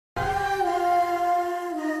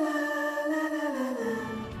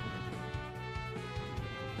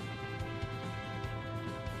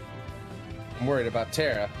I'm worried about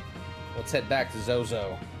Terra. Let's head back to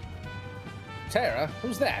Zozo. Terra?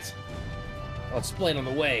 Who's that? I'll explain on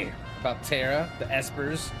the way about Terra, the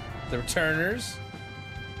Espers, the Returners.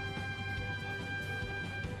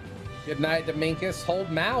 Good night, Dominkus.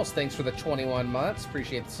 Hold Mouse, thanks for the 21 months.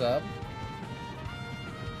 Appreciate the sub.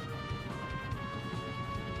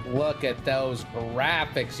 Look at those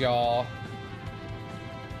graphics, y'all.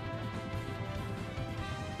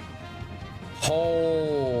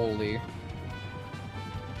 Holy.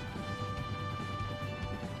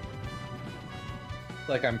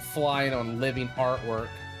 Like I'm flying on living artwork.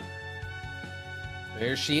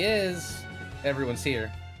 There she is. Everyone's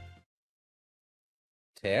here.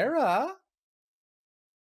 Terra?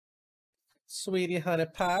 Sweetie honey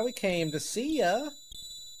pie, we came to see ya.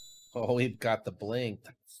 Oh, we've got the blink.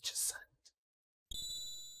 That's just...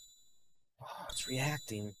 Oh, it's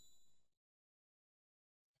reacting.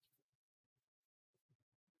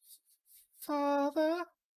 Father?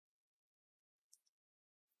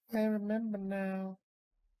 I remember now.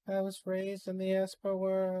 I was raised in the Esper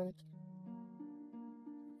world.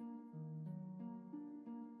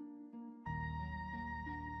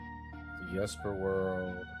 The Esper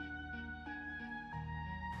world.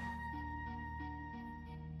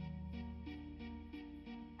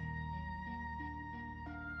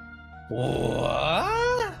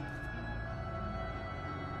 What?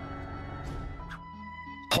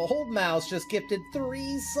 Old Mouse just gifted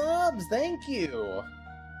 3 subs. Thank you.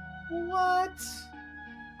 What?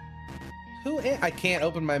 Who am I? Can't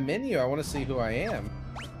open my menu. I want to see who I am.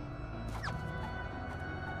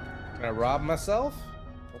 Can I rob myself?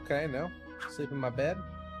 Okay, no. Sleep in my bed.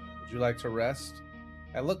 Would you like to rest?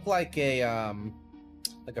 I look like a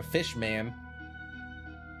fish man.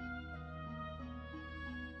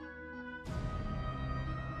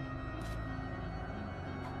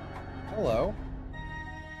 Hello.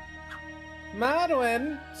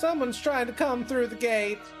 Maduin, someone's trying to come through the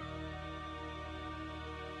gate.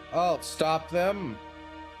 Oh, stop them.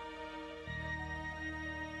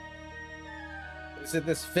 Is it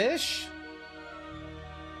this fish?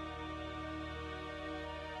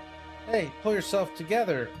 Hey, pull yourself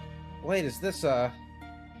together. Wait, is this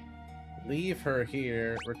leave her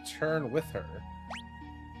here, return with her.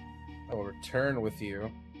 I will return with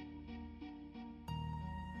you.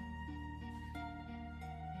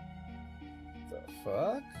 The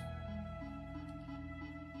fuck?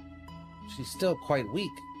 She's still quite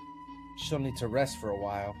weak. She'll need to rest for a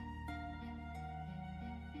while.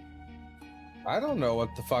 I don't know what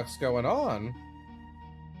the fuck's going on.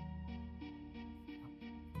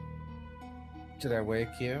 Did I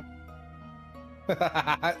wake you?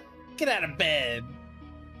 Get out of bed!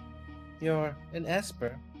 You're an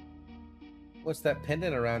Esper. What's that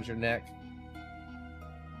pendant around your neck?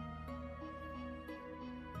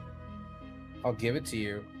 I'll give it to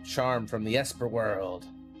you. Charm from the Esper world.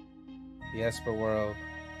 The Esper world.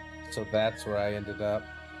 So that's where I ended up.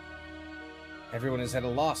 Everyone is at a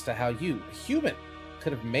loss to how you, a human,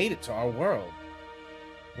 could have made it to our world.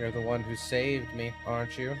 You're the one who saved me,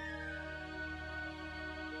 aren't you?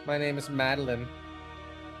 My name is Madeline.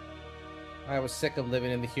 I was sick of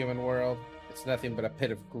living in the human world. It's nothing but a pit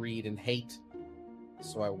of greed and hate.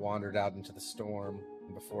 So I wandered out into the storm,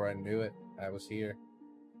 and before I knew it, I was here.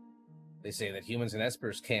 They say that humans and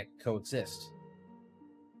Espers can't coexist.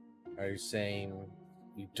 Are you saying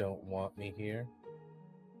you don't want me here?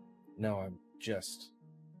 No, I'm just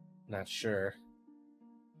not sure.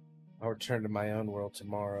 I'll return to my own world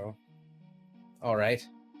tomorrow. Alright.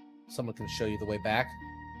 Someone can show you the way back.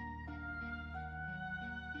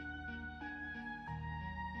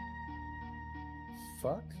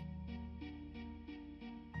 Fuck?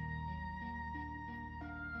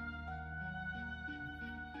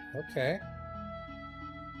 Okay.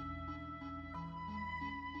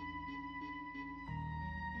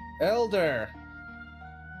 Elder!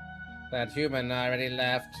 That human already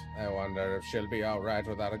left. I wonder if she'll be alright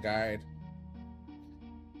without a guide.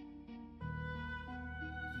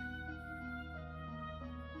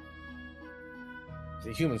 If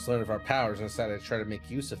the humans learn of our powers and decide to try to make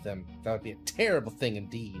use of them, that would be a terrible thing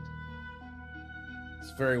indeed.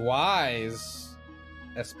 It's very wise,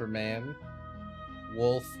 Esper Man.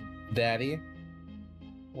 Wolf Daddy.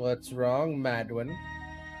 What's wrong, Maduin?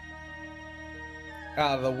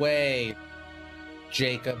 Out of the way,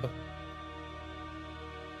 Jacob.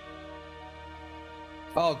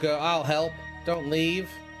 I'll go. I'll help. Don't leave.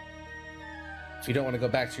 If you don't want to go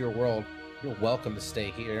back to your world, you're welcome to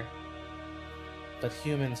stay here. But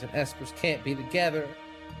humans and Espers can't be together.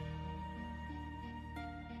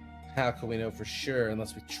 How can we know for sure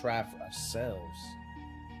unless we try for ourselves?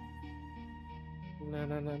 Na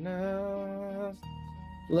na na na.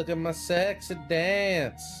 Look at my sexy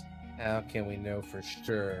dance. How can we know for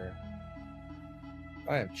sure?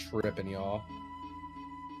 I am tripping, y'all.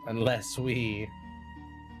 Unless we...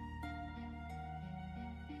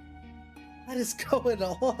 What is going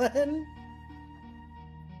on?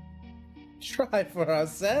 Try for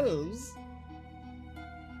ourselves.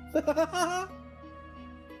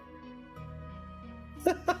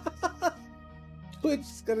 We're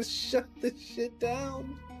just gonna shut this shit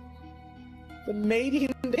down. The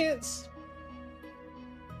mating dance.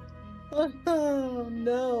 Oh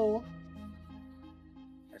no.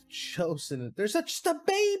 I've chosen it. There's just a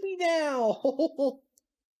baby now.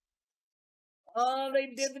 Oh,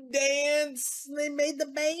 they did the dance. They made the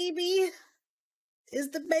baby.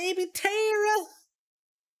 Is the baby Tara?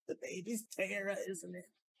 The baby's Tara, isn't it?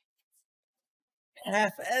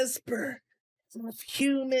 Half Esper, half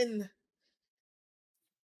human.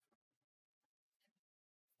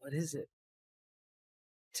 What is it?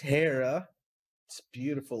 Tara. It's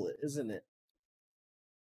beautiful, isn't it?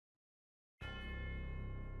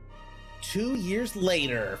 2 years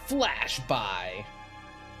later, flash by.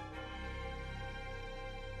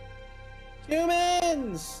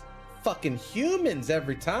 Humans! Fucking humans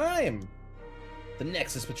every time! The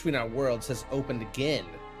nexus between our worlds has opened again.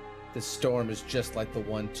 This storm is just like the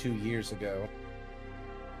one 2 years ago.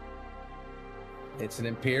 It's an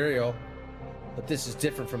Imperial, but this is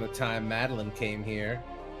different from the time Maduin came here.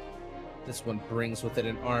 This one brings with it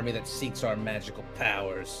an army that seeks our magical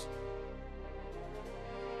powers.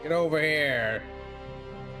 Get over here.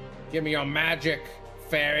 Give me your magic,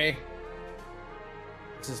 fairy.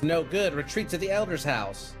 This is no good. Retreat to the Elder's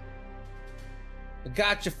house. I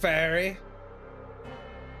got you, fairy.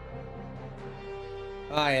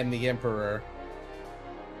 I am the Emperor.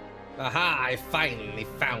 Aha, I finally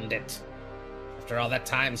found it. After all that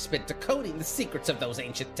time spent decoding the secrets of those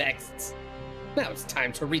ancient texts, now it's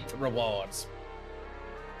time to reap the rewards.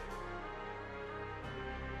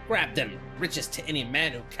 Grab them. Riches to any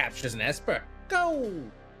man who captures an Esper. Go!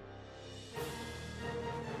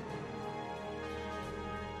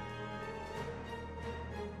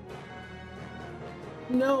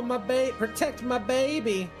 No, my baby. Protect my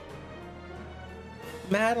baby.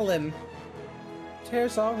 Madeline.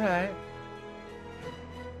 Tara's alright.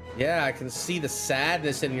 Yeah, I can see the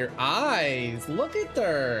sadness in your eyes. Look at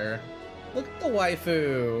her. Look at the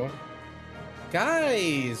waifu.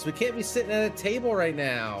 Guys, we can't be sitting at a table right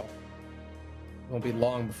now. It won't be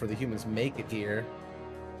long before the humans make it here.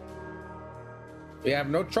 We have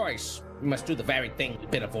no choice. We must do the very thing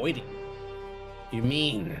we've been avoiding. You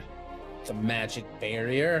mean the magic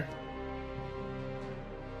barrier?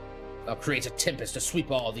 I'll create a tempest to sweep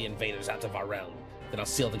all the invaders out of our realm. Then I'll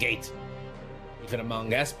seal the gate. Even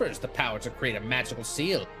among Espers, the power to create a magical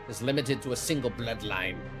seal is limited to a single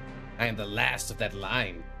bloodline. I am the last of that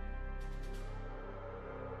line.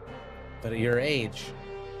 But at your age,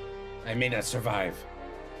 I may not survive.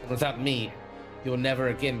 And without me, you will never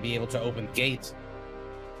again be able to open the gate.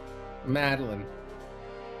 Madeline.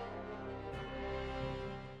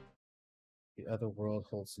 The other world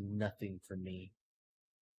holds nothing for me.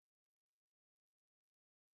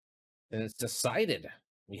 Then it's decided.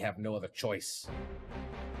 We have no other choice.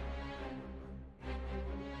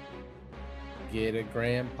 Get it,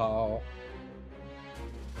 Grandpa.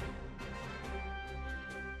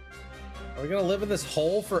 Are we gonna live in this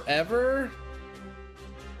hole forever?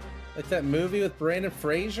 Like that movie with Brandon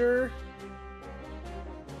Fraser?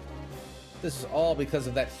 This is all because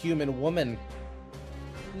of that human woman.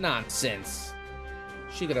 Nonsense.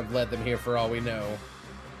 She could have led them here for all we know.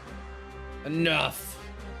 Enough!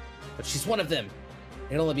 But she's one of them.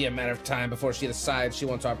 It'll only be a matter of time before she decides she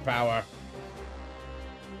wants our power.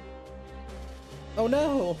 Oh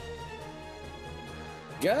no!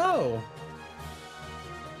 Go!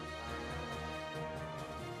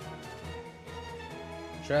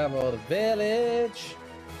 Travel the village.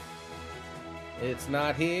 It's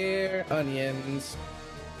not here. Onions.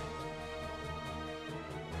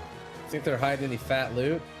 Think they're hiding any fat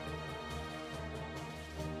loot?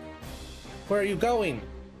 Where are you going?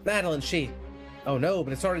 Madeline, she. Oh no,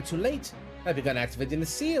 but it's already too late. I've begun activating the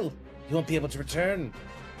seal. You won't be able to return.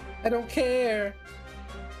 I don't care.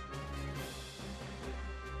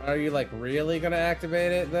 Are you like really gonna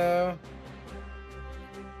activate it though?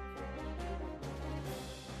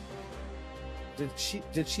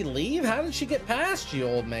 Did she leave? How did she get past you,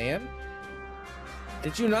 old man?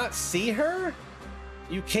 Did you not see her?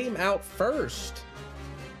 You came out first.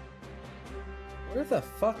 Where the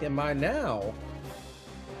fuck am I now?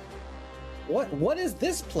 What is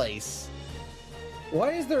this place?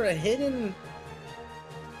 Why is there a hidden...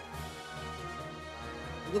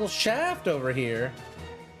 little shaft over here.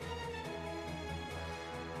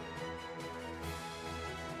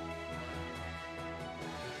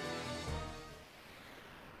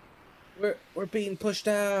 We're being pushed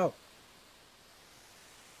out.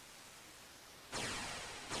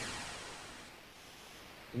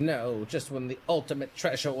 No, just when the ultimate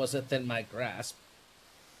treasure was within my grasp.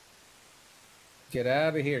 Get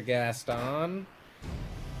out of here, Gaston.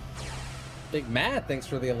 Big Matt, thanks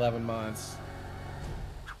for the 11 months.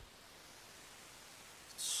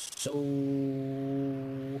 So...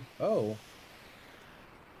 Oh.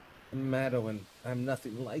 Maduin, I'm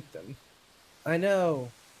nothing like them. I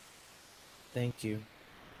know. Thank you.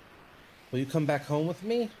 Will you come back home with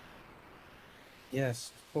me?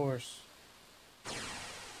 Yes, of course.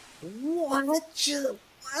 What just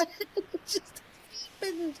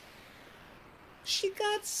happened? She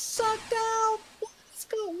got sucked out.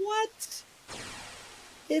 What?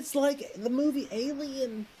 It's like the movie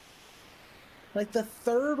Alien. Like the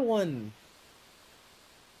third one.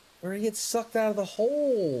 Where he gets sucked out of the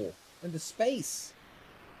hole into space.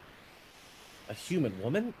 A human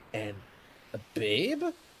woman and a babe?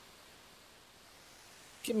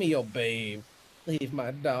 Give me your babe. Leave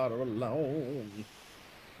my daughter alone.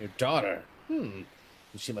 Your daughter?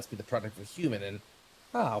 She must be the product of a human and...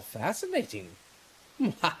 How fascinating.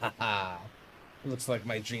 Ha ha ha. Looks like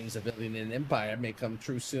my dreams of building an empire may come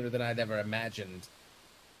true sooner than I'd ever imagined.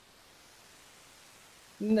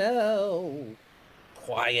 No.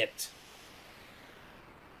 Quiet.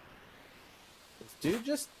 This dude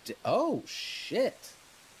just... Oh, shit.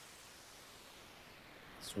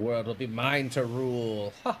 This world will be mine to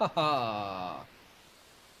rule. Ha ha ha.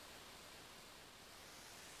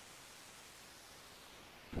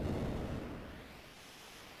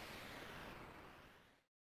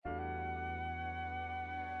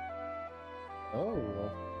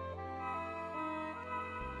 Oh.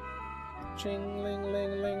 Ching ling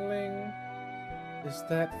ling ling ling. Is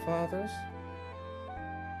that father's?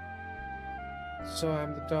 So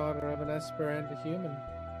I'm the daughter of an Esper and a human.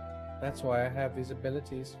 That's why I have these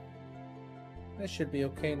abilities. I should be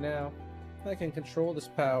okay now. I can control this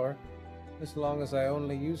power, as long as I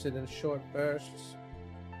only use it in short bursts.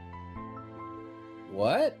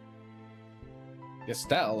 What?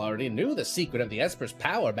 Gestel already knew the secret of the Esper's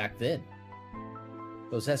power back then.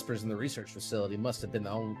 Those Espers in the research facility must have been the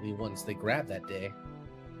only ones they grabbed that day.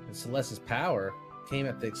 And Celeste's power came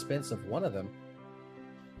at the expense of one of them.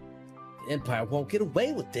 The Empire won't get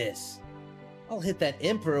away with this. I'll hit that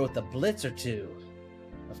Emperor with a blitz or two.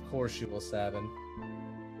 Of course you will, Sabin.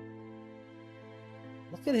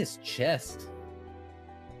 Look at his chest.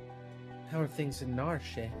 How are things in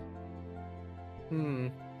Narshe?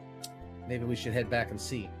 Maybe we should head back and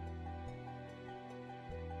see.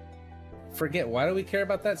 Forget, why do we care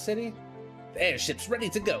about that city? The airship's ready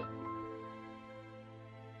to go.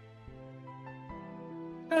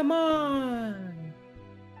 Come on.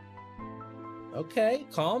 Okay,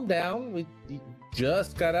 calm down. We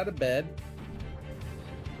just got out of bed.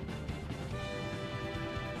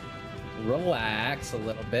 Relax a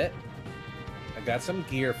little bit. I got some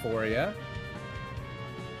gear for you.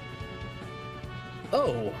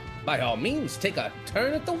 Oh, by all means, take a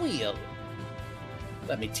turn at the wheel.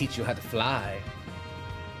 Let me teach you how to fly.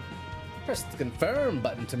 Press the confirm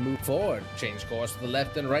button to move forward. Change course to the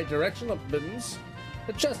left and right directional buttons.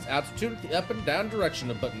 Adjust altitude to the up and down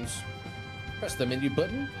directional buttons. Press the menu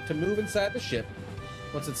button to move inside the ship.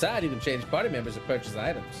 Once inside, you can change party members or purchase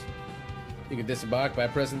items. You can disembark by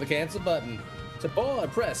pressing the cancel button. To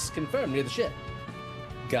board, press confirm near the ship.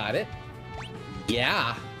 Got it?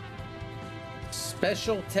 Yeah.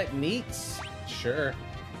 Special techniques? Sure.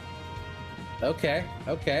 Okay,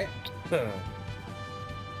 okay.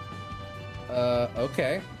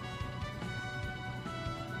 Okay.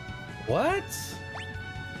 What?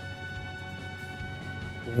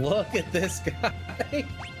 Look at this guy.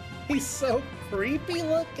 He's so creepy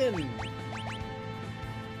looking.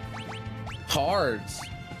 Cards.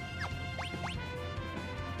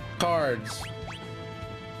 Cards.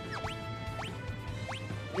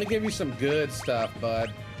 Let me give you some good stuff,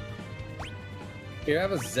 bud. Here, I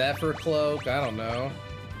have a Zephyr cloak. I don't know.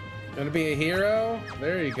 Gonna be a hero?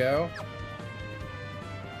 There you go.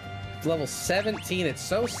 It's level 17. It's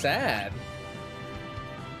so sad.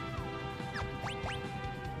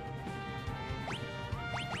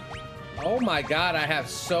 Oh my god, I have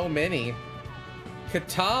so many.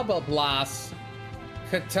 Catabablas.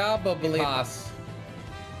 Catabablas.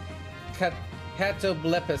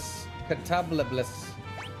 Catoblepus. Catablepus.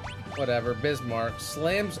 Whatever. Bismarck.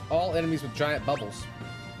 Slams all enemies with giant bubbles.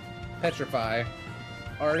 Petrify.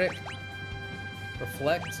 Arctic.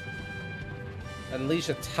 Reflect. Unleash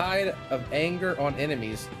a tide of anger on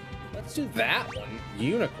enemies. Let's do that one.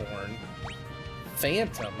 Unicorn.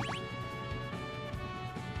 Phantom.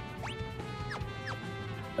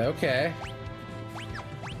 Okay.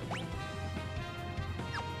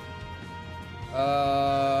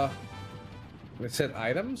 It said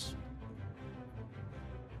items?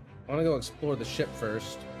 I want to go explore the ship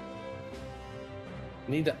first.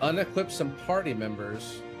 Need to unequip some party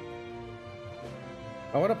members.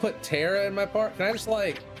 I want to put Tara in my part. Can I just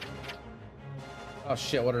like... Oh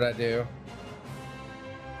shit, what did I do?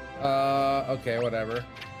 Okay, whatever.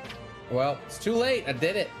 Well, it's too late. I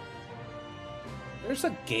did it. There's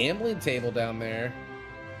a gambling table down there.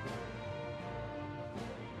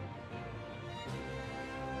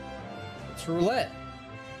 It's roulette.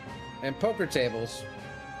 And poker tables.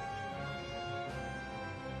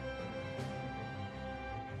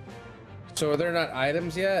 So are there not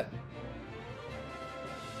items yet?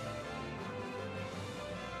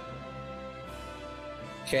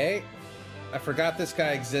 Okay. I forgot this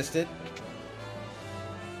guy existed.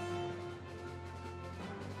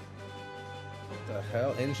 What the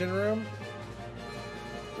hell? Engine room?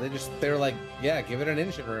 They were like, yeah, give it an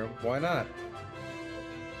engine room. Why not?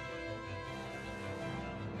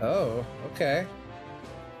 Oh, okay.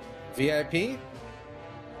 VIP?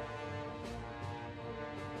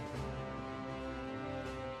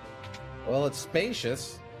 Well, it's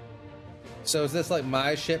spacious. So is this like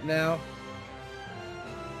my ship now?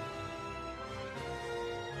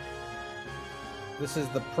 This is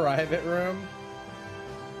the private room.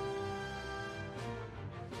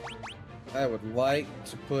 I would like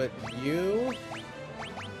to put you.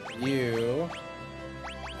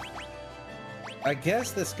 I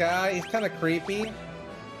guess this guy, he's kind of creepy.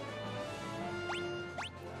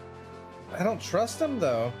 I don't trust him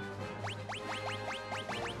though.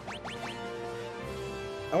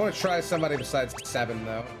 I want to try somebody besides Seven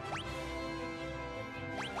though.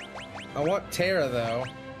 I want Tara though.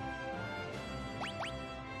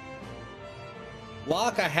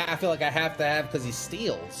 Locke, I feel like I have to have because he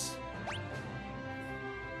steals.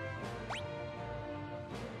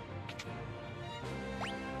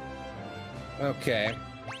 Okay.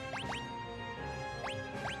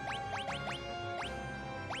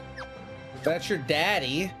 That's your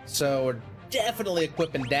daddy, so we're definitely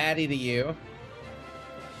equipping daddy to you.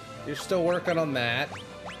 You're still working on that.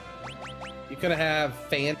 You could have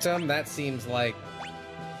Phantom, that seems like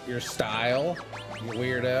your style, you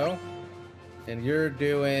weirdo. And you're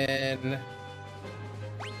doing...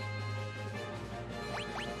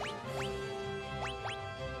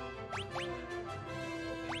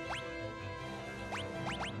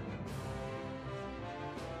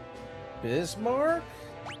 Bismarck?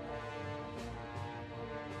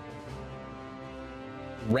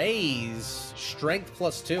 Raise. Strength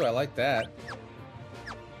 +2. I like that.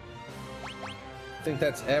 I think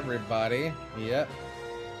that's everybody. Yep.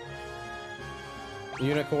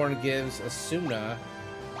 Unicorn gives Asuna.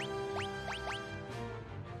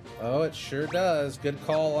 Oh, it sure does. Good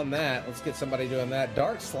call on that. Let's get somebody doing that.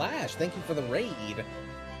 Dark Slash, thank you for the raid.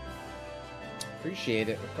 Appreciate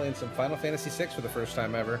it. We're playing some Final Fantasy VI for the first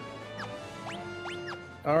time ever.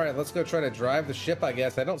 Alright, let's go try to drive the ship, I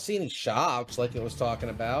guess. I don't see any shops like it was talking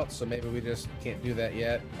about, so maybe we just can't do that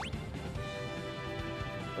yet.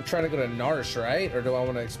 I'm trying to go to Narsh, right? Or do I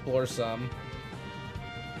want to explore some?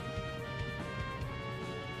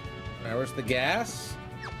 Alright, where's the gas?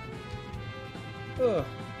 Ugh.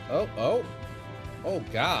 Oh. Oh,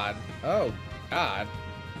 God. Oh, God.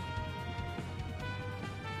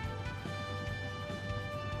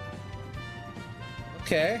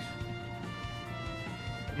 Okay.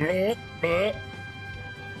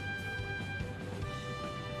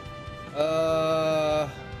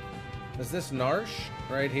 Is this Narsh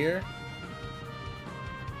right here?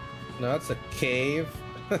 No, it's a cave.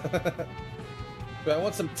 But I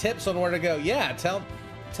want some tips on where to go. Yeah,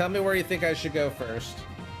 tell me where you think I should go first.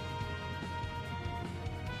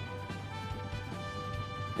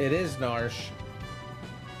 It is Narsh.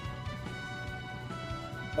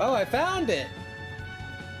 Oh, I found it.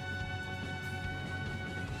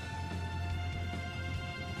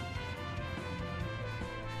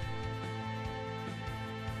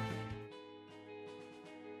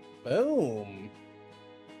 Boom.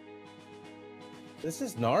 This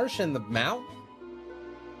is Narsh in the mountain?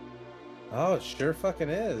 Oh, it sure fucking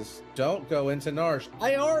is. Don't go into Narsh.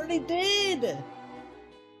 I already did!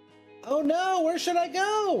 Oh no, where should I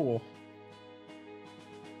go?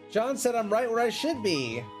 John said I'm right where I should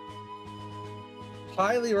be.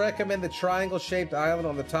 Highly recommend the triangle-shaped island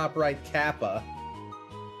on the top right, Kappa.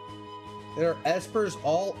 There are espers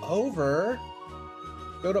all over.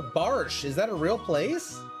 Go to Barsh. Is that a real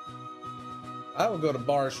place? I will go to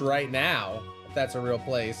Barsh right now, if that's a real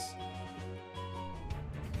place.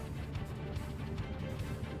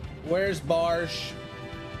 Where's Barsh?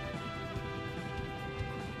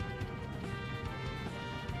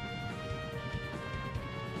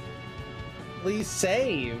 Please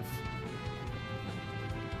save.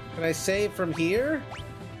 Can I save from here?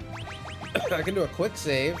 I can do a quick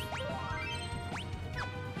save.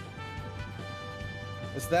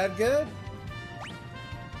 Is that good?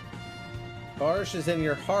 Barsh is in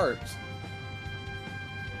your heart.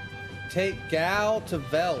 Take Gal to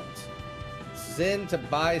Velt. Zin to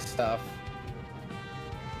buy stuff.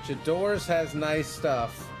 Jador's has nice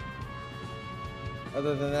stuff.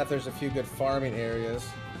 Other than that, there's a few good farming areas.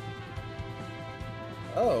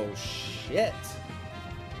 Oh, shit.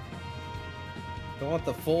 Don't want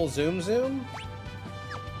the full zoom?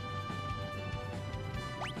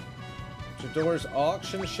 Jador's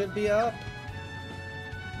auction should be up.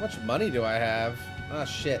 How much money do I have? Ah,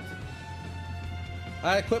 shit.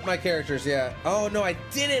 I equipped my characters, yeah. Oh, no, I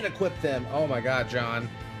didn't equip them. Oh, my God, John.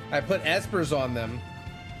 I put espers on them.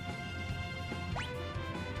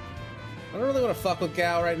 I don't really want to fuck with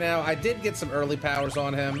Gal right now. I did get some early powers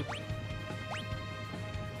on him.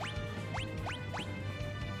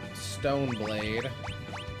 Stone Blade.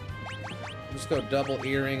 Just go double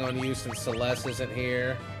earring on you since Celeste isn't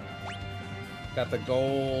here. Got the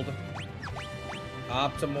gold.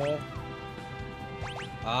 Optimal.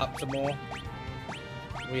 Optimal.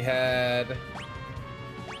 We had...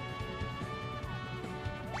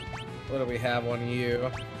 What do we have on you?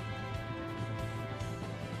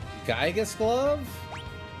 Gygus Glove?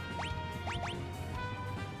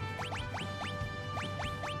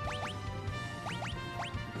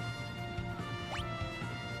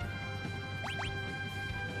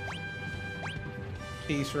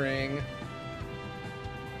 Peace Ring.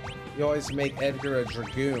 You always make Edgar a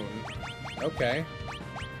Dragoon. Okay.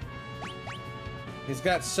 He's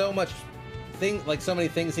got so much so many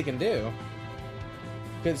things he can do.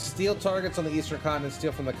 Could steal targets on the Eastern Continent,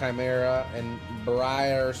 steal from the Chimera, and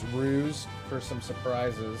Briar's Ruse for some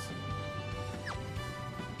surprises.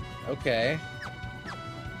 Okay.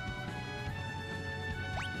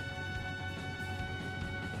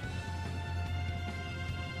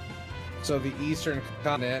 So the Eastern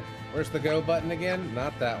Continent. Where's the go button again?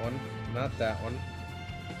 Not that one. Not that one.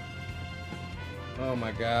 Oh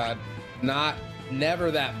my God.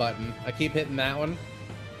 Never that button. I keep hitting that one.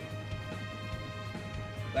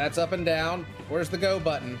 That's up and down. Where's the go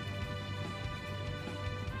button?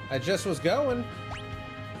 I just was going.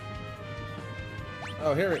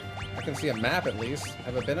 Oh, here. I can see a map at least.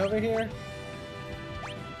 Have I been over here?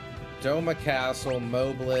 Doma Castle,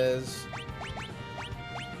 Mobliz.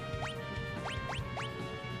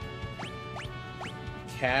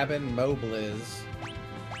 Cabin, Mobliz.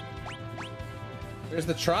 There's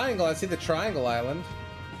the triangle. I see the triangle island.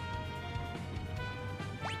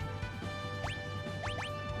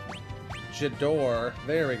 Jador.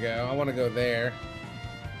 There we go. I want to go there.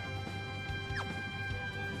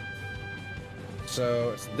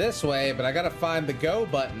 So it's this way, but I gotta find the go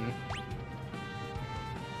button.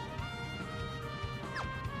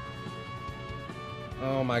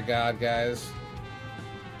 Oh my God, guys.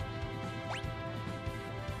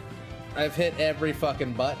 I've hit every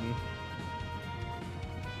fucking button.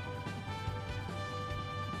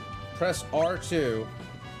 Press R2.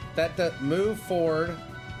 Move forward.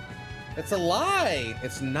 It's a lie.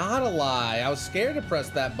 It's not a lie. I was scared to press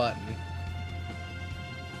that button.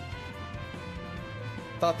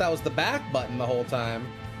 Thought that was the back button the whole time.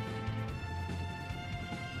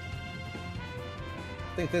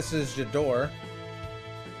 I think this is Jador.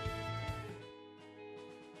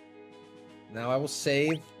 Now I will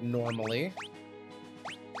save normally.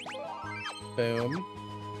 Boom.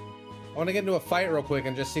 I want to get into a fight real quick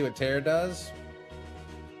and just see what Terra does.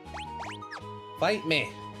 Fight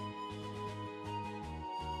me.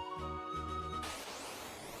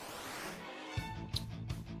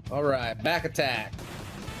 All right, back attack.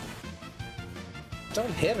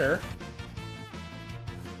 Don't hit her.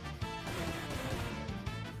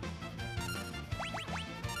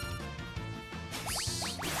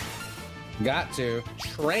 Got to.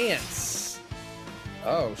 Trance.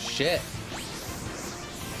 Oh, shit.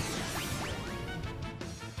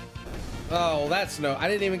 Oh, that's no... I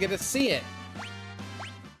didn't even get to see it.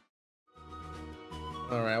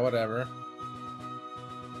 Alright, whatever.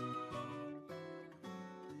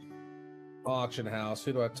 Auction house.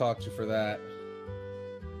 Who do I talk to for that?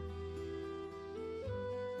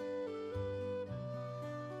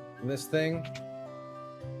 This thing?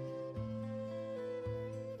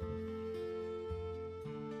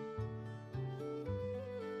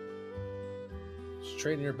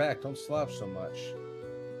 straighten your back. Don't slouch so much.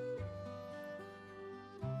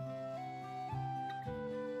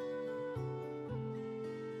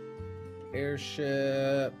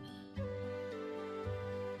 Airship.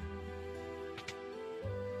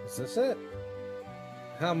 Is this it?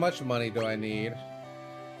 How much money do I need?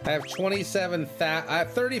 I have 27,000. I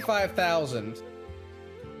have 35,000.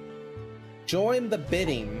 Join the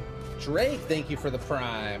bidding. Drake, thank you for the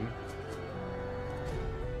prime.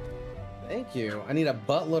 Thank you. I need a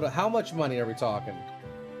buttload of... How much money are we talking?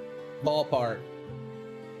 Ballpark.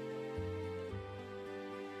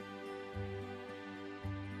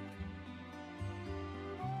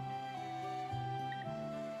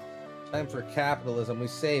 Time for capitalism. We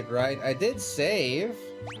saved, right? I did save.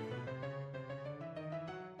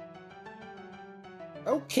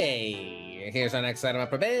 Okay. Here's our next item up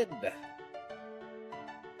for bid.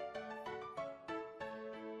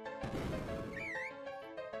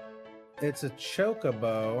 It's a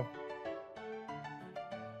chocobo.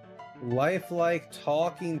 Lifelike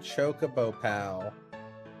talking chocobo pal.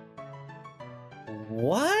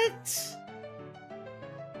 What?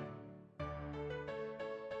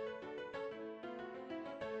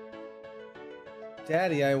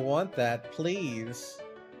 Daddy, I want that, please.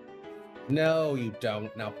 No, you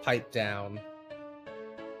don't. Now pipe down.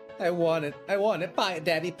 I want it. I want it. Buy it,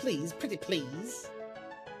 Daddy, please. Pretty please.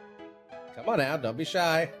 Come on now, don't be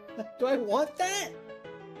shy. Do I want that?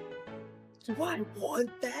 Do I want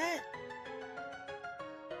that?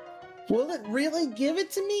 Will it really give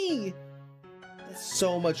it to me? That's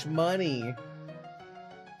so much money.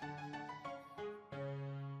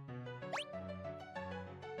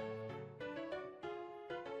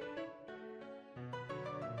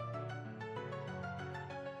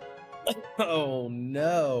 Oh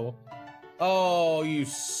no. Oh, you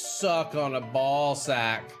suck on a ball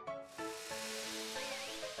sack.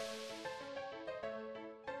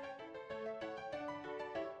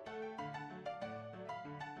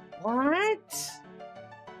 What?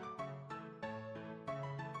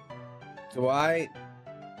 Do I...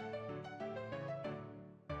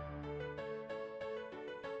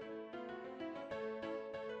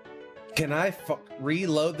 Can I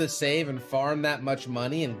reload the save and farm that much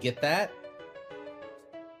money and get that?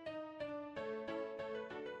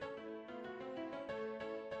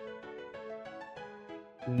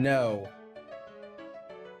 No.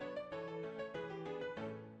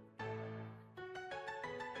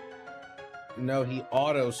 No, he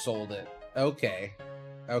auto-sold it. Okay.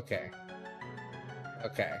 Okay.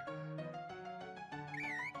 Okay.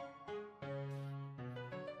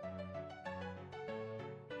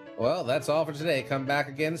 Well, that's all for today. Come back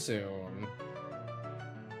again soon.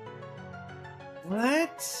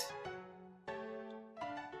 What?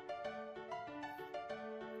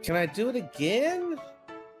 Can I do it again?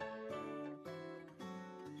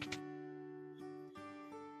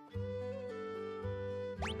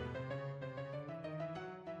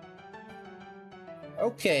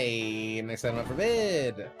 Okay, next item up for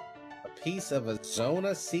bid. A piece of a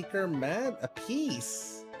Zona Seeker map? A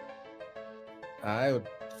piece? I would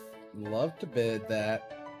love to bid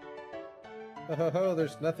that. Oh,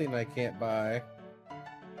 there's nothing I can't buy.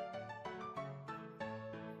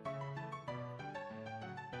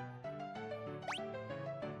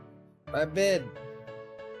 I bid.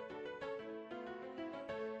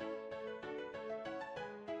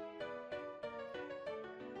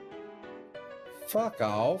 Fuck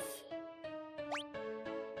off.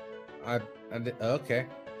 I did, okay.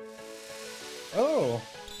 Oh.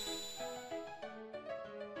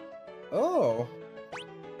 Oh.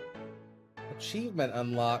 Achievement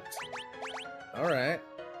unlocked. Alright.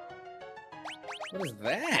 What is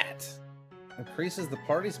that? Increases the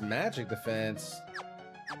party's magic defense.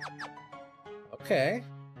 Okay.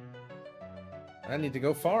 I need to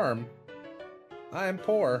go farm. I am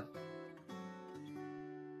poor.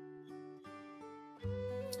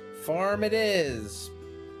 Farm it is.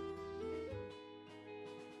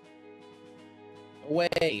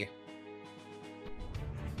 Away.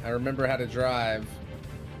 I remember how to drive.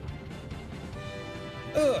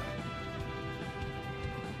 Ugh.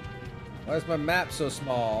 Why is my map so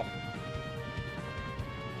small?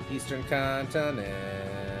 Eastern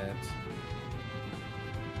continent.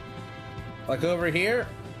 Like over here?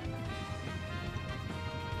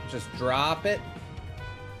 Just drop it.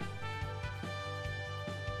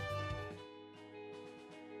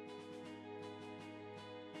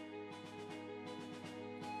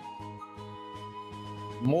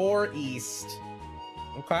 More east.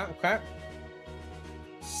 Okay, okay.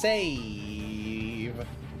 Save.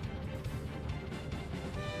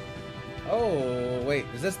 Oh, wait.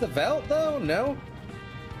 Is this the Velt, though? No?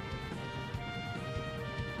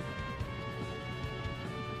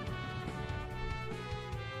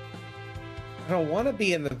 don't want to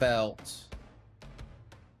be in the belt.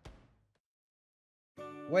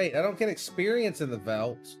 Wait, I don't get experience in the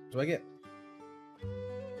Veld. Do I get...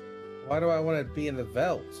 Why do I want to be in the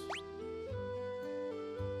Veld?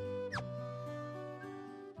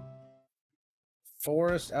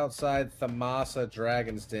 Forest outside Thamasa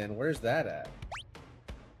Dragon's Den. Where's that at?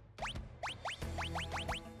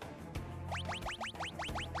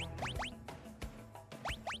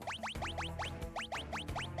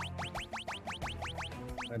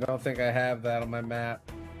 I don't think I have that on my map.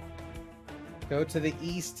 Go to the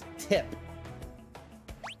east tip.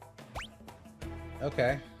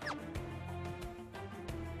 Okay.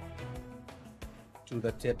 To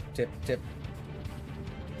the tip.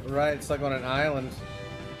 Right, it's like on an island.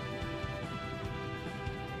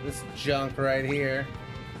 This junk right here.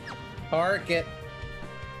 Park it.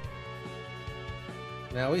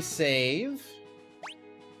 Now we save.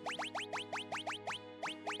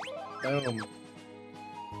 Boom.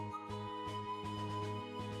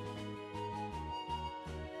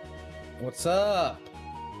 What's up?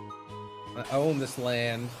 I own this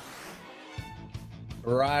land.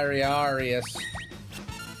 Rariarius.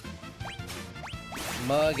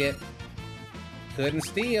 Mug it. Couldn't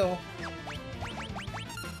steal.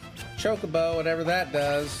 Chocobo, whatever that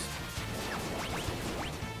does.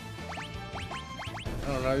 I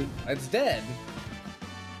don't know. It's dead.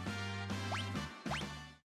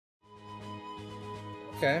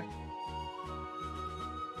 Okay.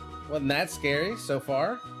 Wasn't that scary so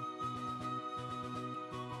far?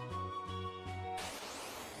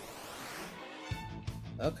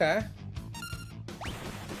 Okay.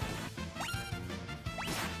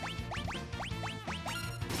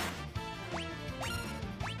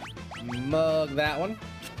 Mug that one.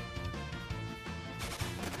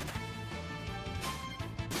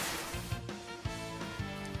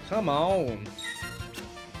 Come on.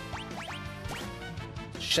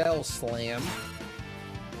 Shell slam.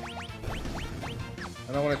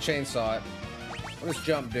 I don't want to chainsaw it. What does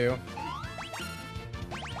jump do?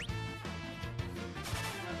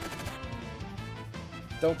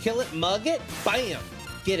 Don't kill it, mug it, bam!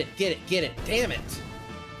 Get it, get it, get it, damn it!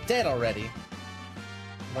 Dead already.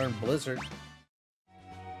 Learn Blizzard.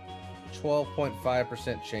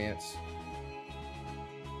 12.5% chance.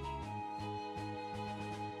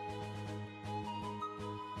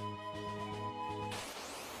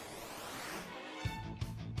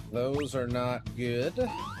 Those are not good.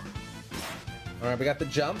 Alright, we got the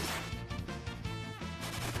jump.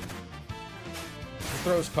 He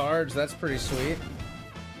throws cards, that's pretty sweet.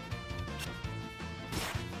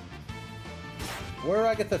 Where do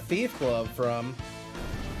I get the Thief Glove from?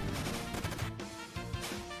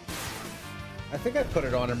 I think I put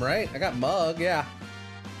it on him, right? I got Mug, yeah.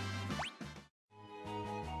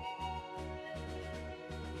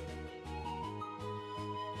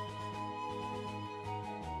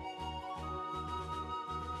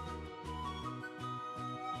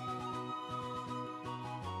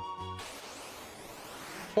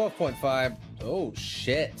 $12.5. Oh,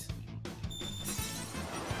 shit.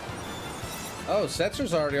 Oh,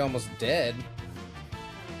 Setzer's already almost dead.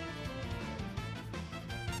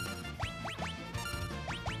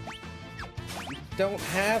 You don't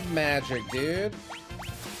have magic, dude.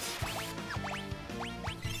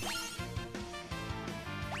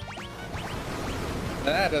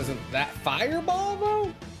 That doesn't... That fireball,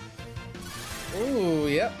 though? Ooh,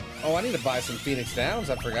 yep. Oh, I need to buy some Phoenix Downs.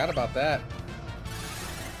 I forgot about that.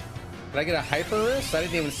 Did I get a hyper wrist? I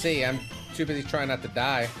didn't even see. I'm too busy trying not to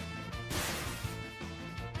die.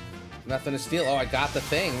 Nothing to steal. Oh, I got the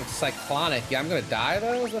thing. Cyclonic. Yeah, I'm gonna die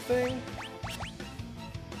though, is the thing.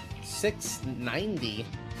 690.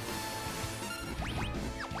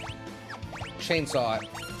 Chainsaw it.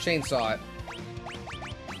 Chainsaw it.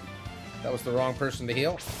 That was the wrong person to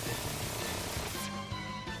heal.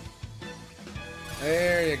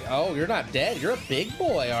 There you go. Oh, you're not dead. You're a big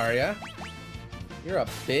boy, are ya? You're a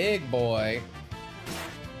big boy.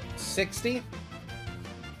 60.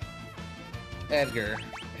 Edgar.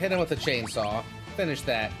 Hit him with a chainsaw. Finish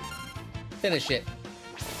that. Finish it.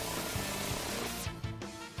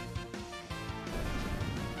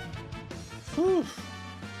 Whew.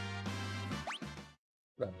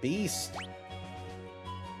 What a beast.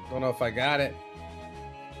 Don't know if I got it.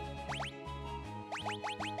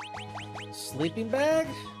 Sleeping bag?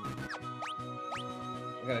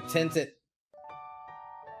 I'm gonna tint it.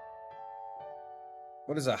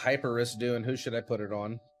 What does a hyper wrist do and who should I put it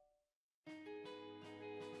on?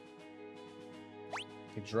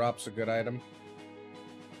 He drops a good item.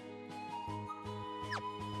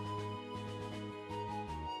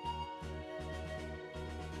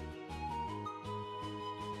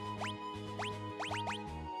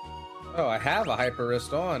 Oh, I have a hyper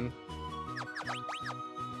wrist on.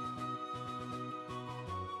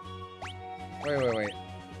 Wait.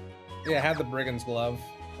 Yeah, I have the brigand's glove.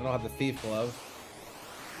 I don't have the thief glove.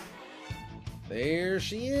 There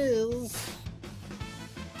she is.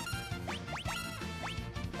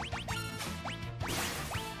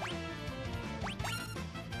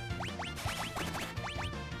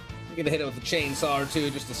 I'm gonna hit it with the chainsaw or two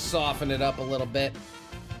just to soften it up a little bit.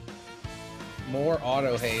 More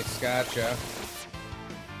auto haste, gotcha.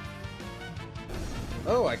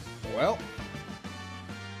 Oh, well.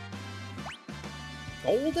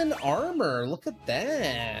 Golden armor, look at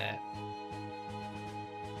that.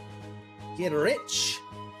 Get rich.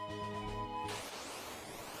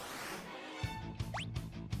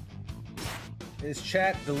 Is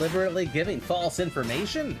chat deliberately giving false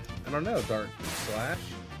information? I don't know, Dark Slash.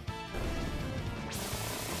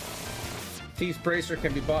 Tease Bracer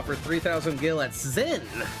can be bought for 3,000 gil at Zen.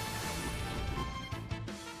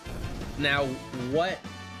 Now, what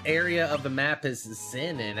area of the map is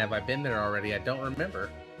Zen in? Have I been there already? I don't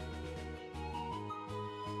remember.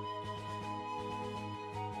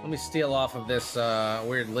 Let me steal off of this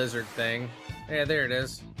weird lizard thing. Yeah, there it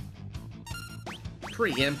is.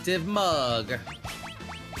 Preemptive mug.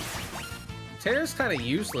 Terra's kind of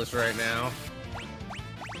useless right now.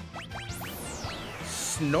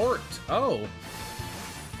 Snort. Oh.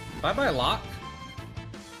 Bye-bye, Lock.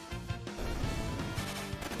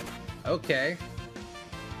 Okay.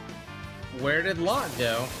 Where did Lock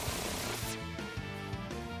go?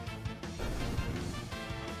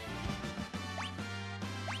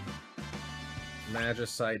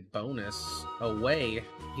 Magicite bonus. Away.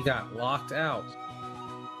 He got locked out.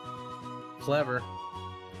 Clever.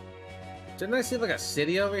 Didn't I see like a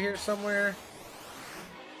city over here somewhere?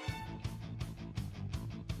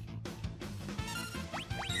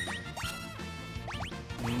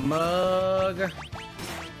 Mug.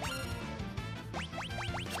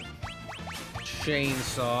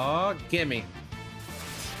 Chainsaw. Gimme.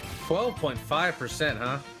 12.5%,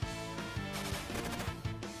 huh?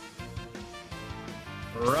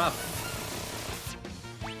 Rough.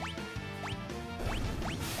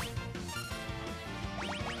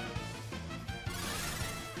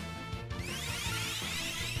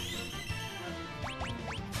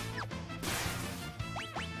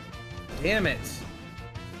 Damn it.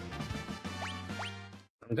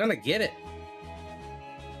 I'm gonna get it.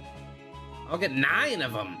 I'll get 9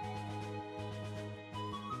 of them.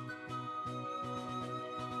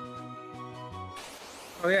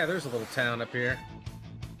 Oh yeah, there's a little town up here.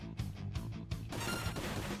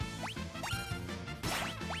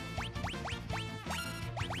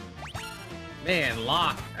 Man,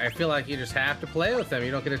 Locke, I feel like you just have to play with them.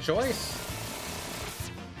 You don't get a choice.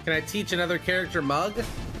 Can I teach another character Mug?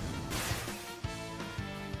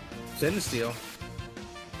 Sin Steel.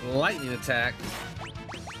 Lightning attack.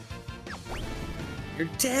 You're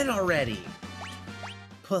dead already.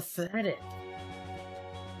 Pathetic.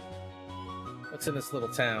 What's in this little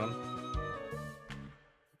town?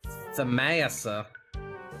 Thamasa.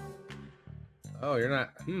 Oh, you're not.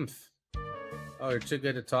 Oh, you're too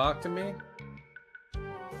good to talk to me?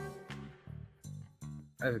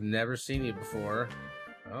 I've never seen you before.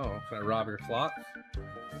 Oh, can I rob your clock?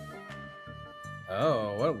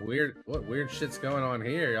 Oh, what weird shit's going on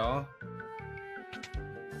here, y'all?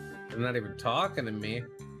 They're not even talking to me.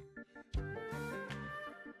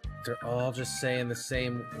 They're all just saying the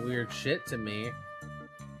same weird shit to me.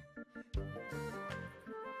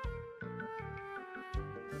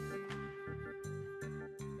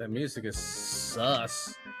 That music is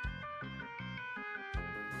sus.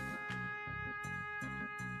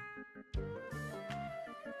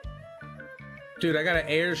 Dude, I got an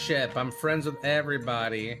airship. I'm friends with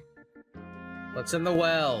everybody. What's in the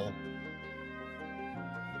well?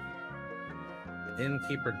 The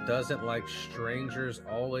innkeeper doesn't like strangers,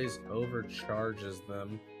 always overcharges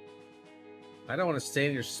them. I don't want to stay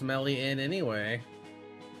in your smelly inn anyway.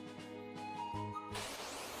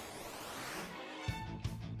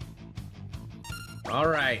 All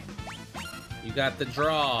right. You got the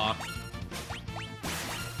draw.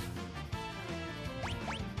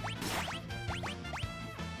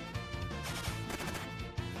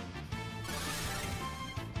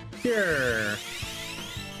 Here.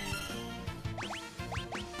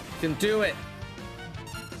 You can do it.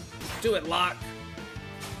 Do it, Locke.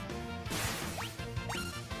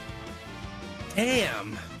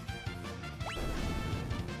 Damn.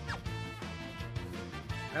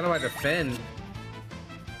 How do I defend?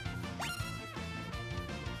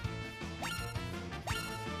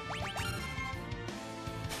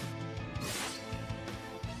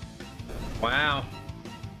 Wow.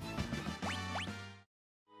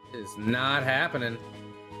 Is not happening.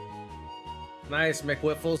 Nice,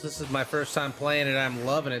 McWiffles. This is my first time playing it. I'm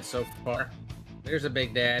loving it so far. There's a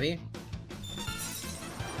big daddy.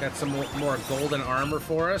 Got some more golden armor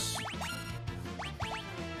for us.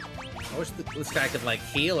 I wish this guy could, like,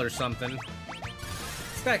 heal or something.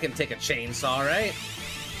 This guy can take a chainsaw, right?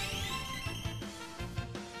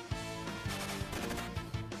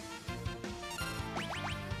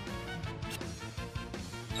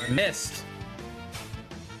 I missed.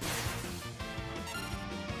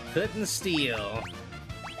 Couldn't steal.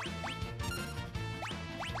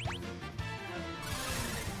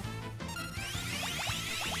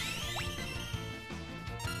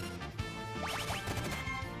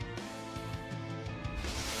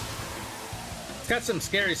 It's got some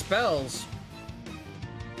scary spells.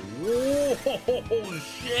 Whoa,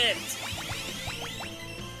 shit.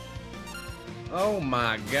 Oh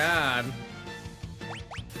my god.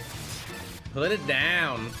 Put it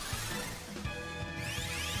down.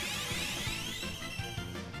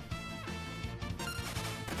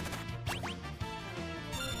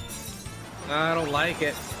 I don't like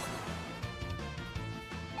it.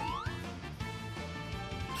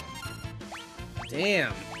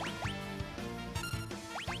 Damn.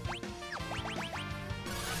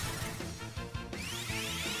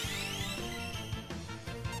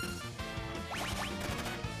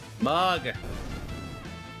 Mug.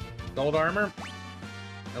 Gold armor.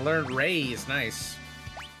 I learned raise. Nice.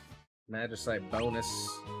 Magicite bonus.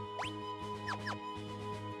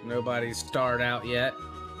 Nobody's starred out yet.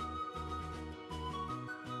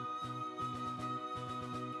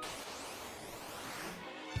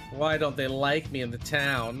 Why don't they like me in the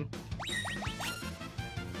town?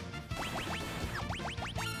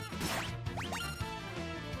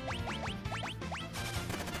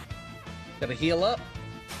 Gotta heal up.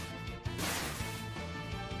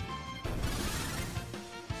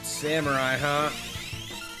 Samurai, huh?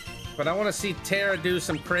 But I want to see Terra do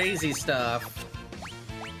some crazy stuff.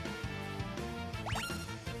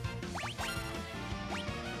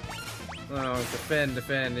 Oh,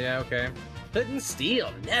 defend, yeah, okay. Couldn't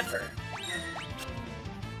steal, never.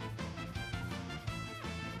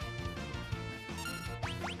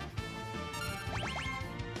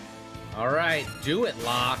 All right, do it,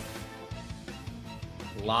 Locke.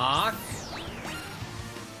 Locke?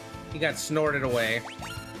 He got snorted away.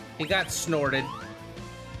 He got snorted.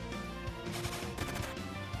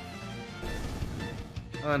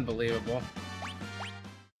 Unbelievable.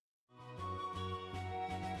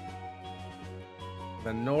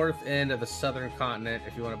 The north end of the southern continent,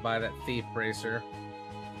 if you want to buy that thief bracer.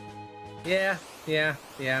 Yeah. I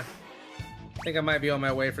think I might be on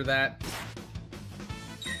my way for that.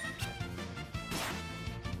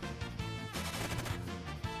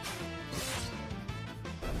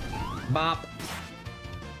 Bop.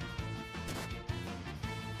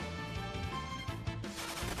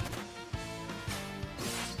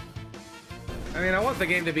 I mean, I want the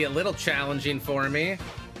game to be a little challenging for me.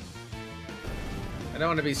 I don't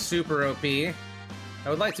want to be super OP. I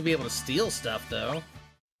would like to be able to steal stuff, though.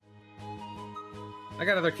 I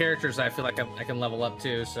got other characters I feel like I can level up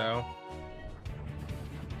to, so...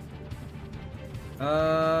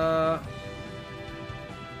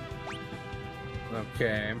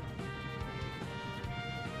 Okay.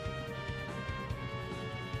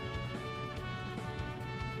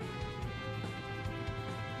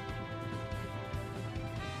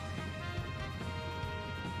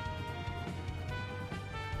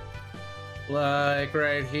 Like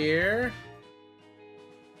right here.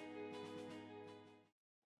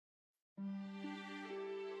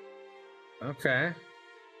 Okay.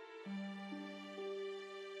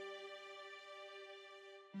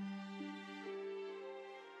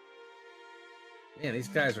 Man, these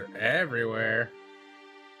guys are everywhere.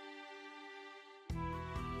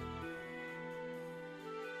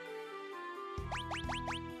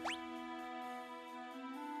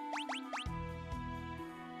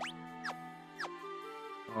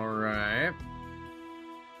 All right.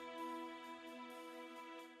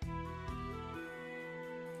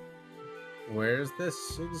 Where's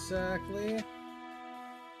this exactly?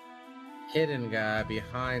 Hidden guy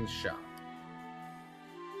behind shop.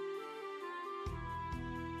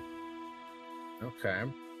 Okay.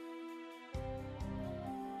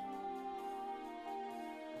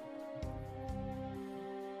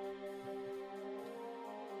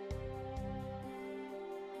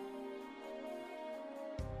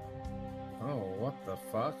 Oh, what the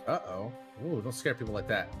fuck? Uh-oh. Ooh, don't scare people like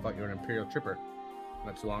that. I thought you were an Imperial trooper.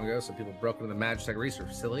 Not too long ago, some people broke into the Magitech research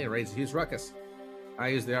facility and raised a huge ruckus. I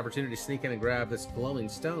used the opportunity to sneak in and grab this glowing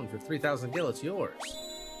stone for 3,000 gil. It's yours.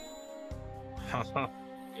 Haha.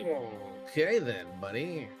 Okay then,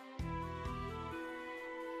 buddy.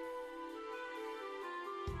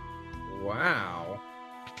 Wow.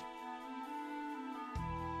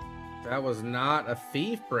 That was not a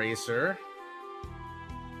thief bracer.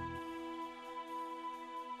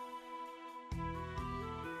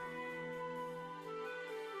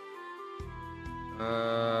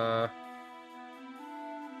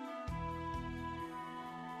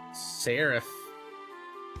 Seraph.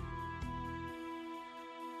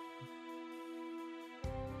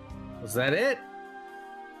 Was that it?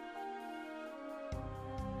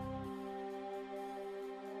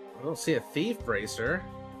 I don't see a thief bracer.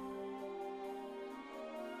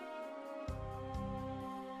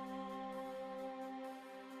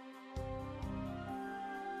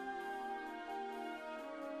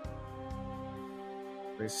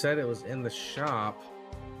 They said it was in the shop.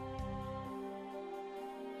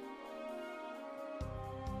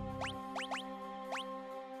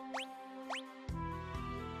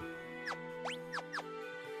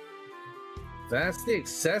 That's the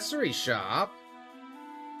accessory shop.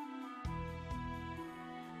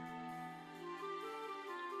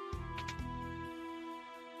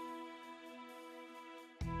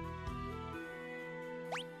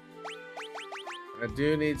 I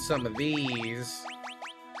do need some of these.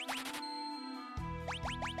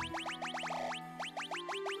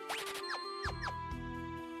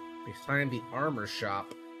 Behind the armor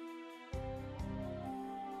shop.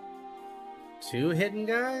 2 hidden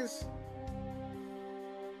guys?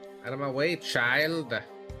 Out of my way, child.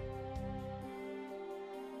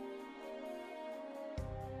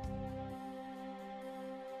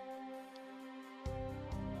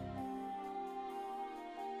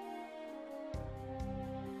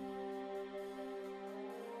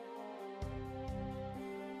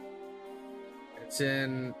 It's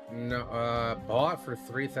in bought for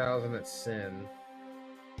 3,000 at Sin.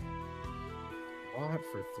 Bought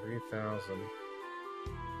for 3,000.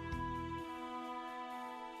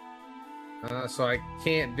 So I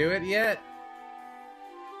can't do it yet?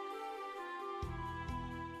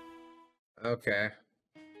 Okay.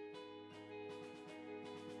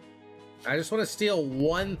 I just want to steal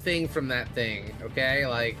one thing from that thing, okay?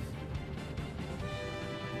 Like...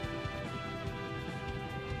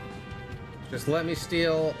 just let me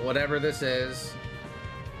steal whatever this is.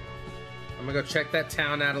 I'm gonna go check that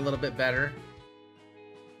town out a little bit better.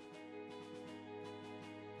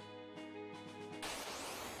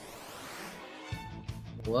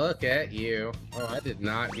 Look at you. Oh, I did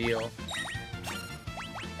not heal.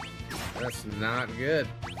 That's not good.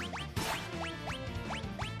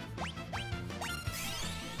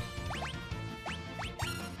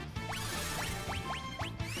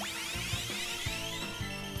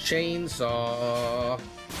 Chainsaw.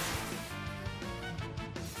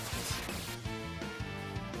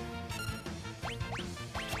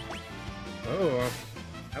 Oh,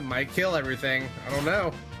 that might kill everything. I don't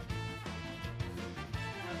know.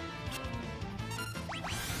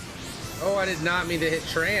 Oh, I did not mean to hit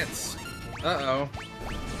trance. Uh-oh.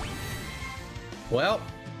 Well,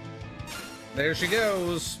 there she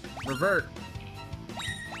goes. Revert.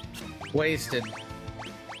 Wasted.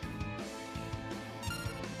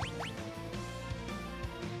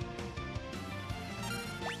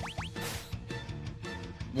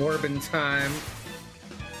 Morbin time.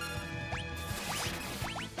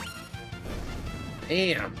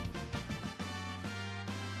 Damn.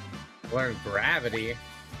 Learn gravity.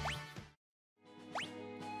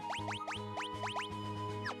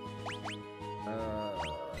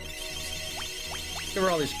 There were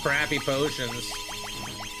all these crappy potions.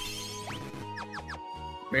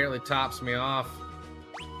 Barely tops me off.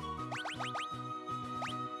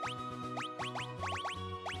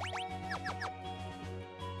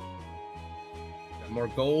 Got more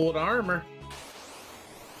gold armor.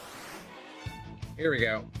 Here we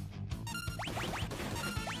go.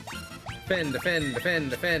 Defend, defend, defend,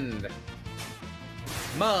 defend.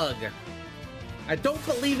 Mug. I don't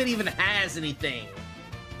believe it even has anything.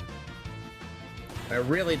 I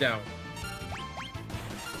really don't.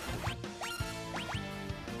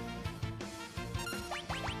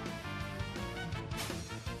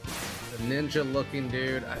 The ninja looking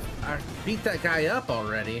dude. I beat that guy up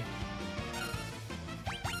already.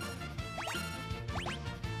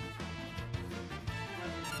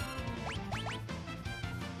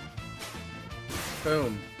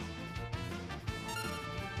 Boom.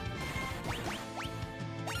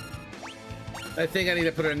 I think I need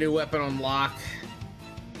to put a new weapon on lock.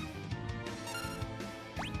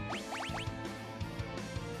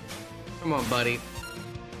 Come on, buddy.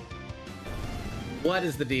 What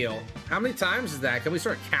is the deal? How many times is that? Can we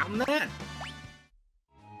start counting that?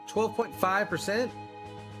 12.5%?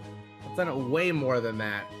 I've done it way more than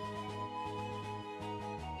that.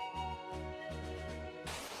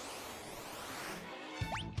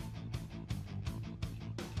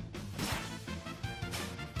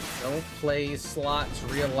 Don't play slots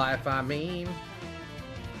real life, I mean.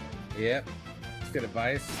 Yep, it's good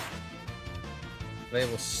advice. They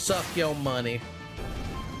will suck your money.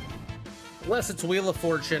 Unless it's Wheel of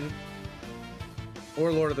Fortune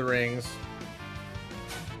or Lord of the Rings.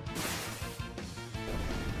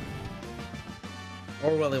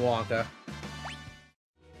 Or Willy Wonka.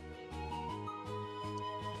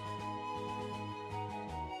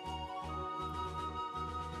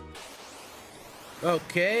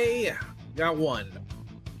 Okay, got one.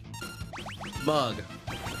 Mug.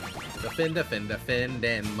 Defend, defend, defend,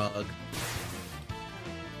 and mug.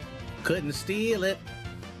 Couldn't steal it.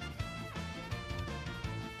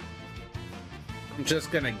 I'm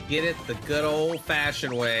just gonna get it the good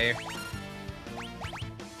old-fashioned way.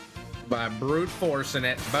 By brute forcing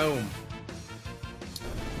it. Boom.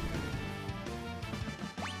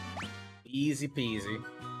 Easy peasy.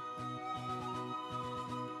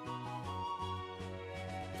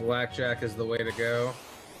 Blackjack is the way to go.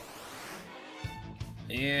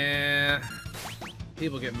 Yeah.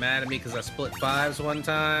 People get mad at me because I split fives one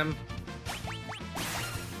time.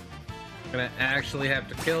 Gonna actually have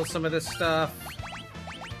to kill some of this stuff.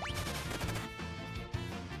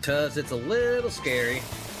 Cause it's a little scary.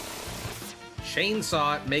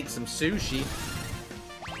 Chainsaw it, make some sushi.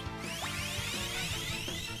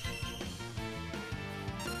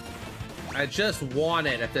 I just want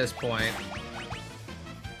it at this point.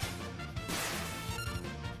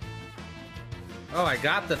 Oh, I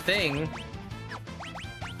got the thing.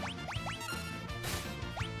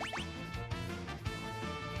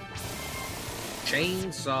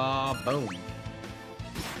 Chainsaw, boom.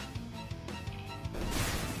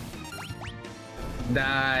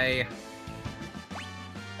 Die.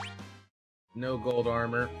 No gold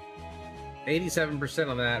armor. 87%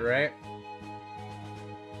 on that, right?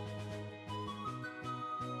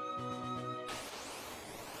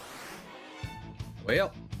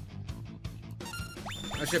 Well,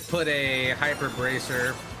 I should put a hyper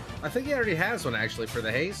bracer. I think he already has one actually for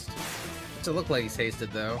the haste. Doesn't look like he's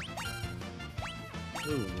hasted though.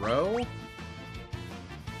 Ooh, row.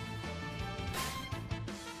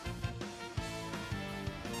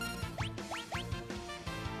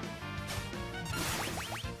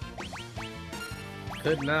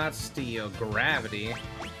 Could not steal gravity.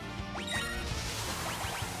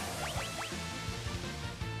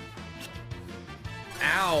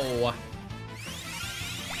 Ow!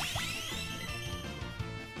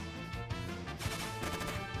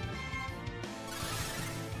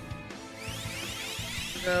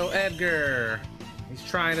 Go Edgar. He's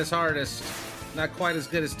trying his hardest. Not quite as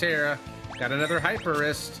good as Terra. Got another hyper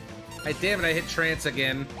wrist. Hey, damn it, I hit trance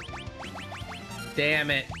again. Damn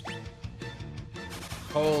it.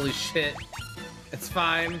 Holy shit. It's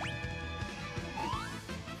fine.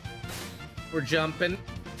 We're jumping.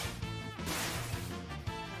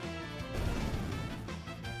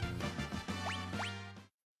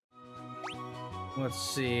 Let's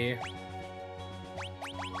see.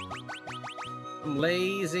 I'm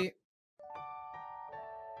lazy.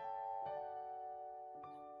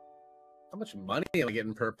 How much money am I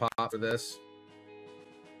getting per pop for this?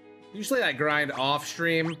 Usually I grind off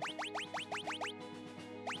stream.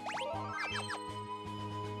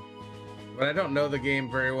 But I don't know the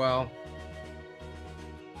game very well.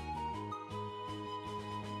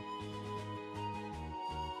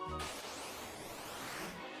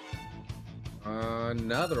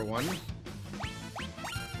 Another one.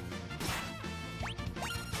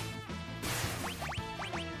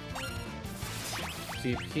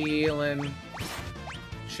 Keep healing.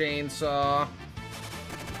 Chainsaw.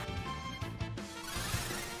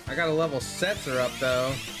 I got a level Setzer up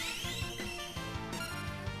though.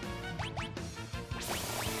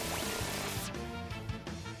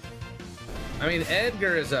 I mean,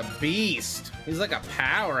 Edgar is a beast. He's like a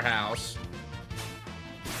powerhouse.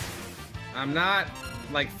 I'm not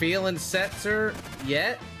like feeling Setzer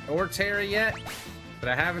yet or Terra yet, but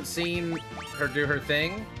I haven't seen her do her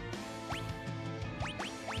thing.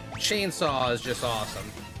 Chainsaw is just awesome.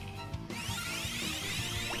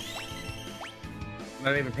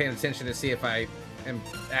 Not even paying attention to see if I am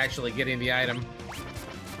actually getting the item.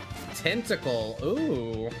 Tentacle.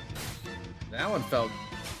 Ooh. That one felt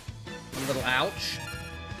a little ouch.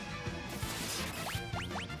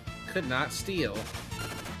 Could not steal.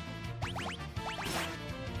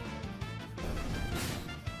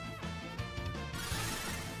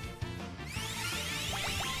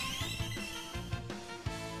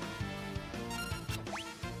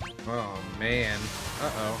 Oh, man.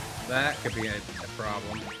 Uh-oh. That could be a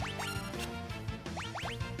problem.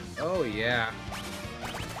 Oh, yeah.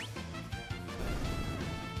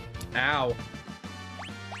 Ow.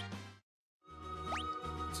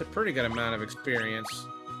 It's a pretty good amount of experience.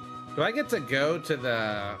 Do I get to go to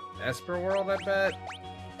the Esper world, I bet?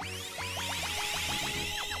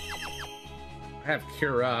 I have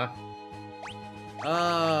Cura.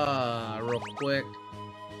 Real quick.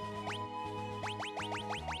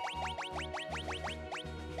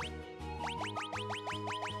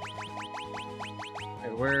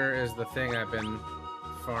 Wait, where is the thing I've been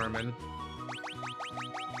farming?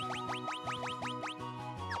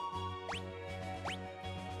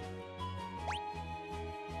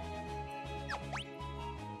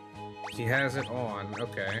 He has it on.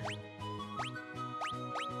 Okay.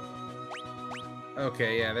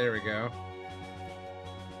 Okay, yeah, there we go.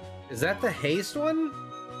 Is that the haste one?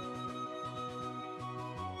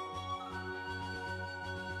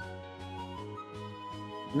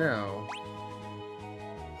 No.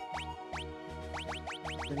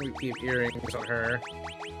 I think we keep earrings on her.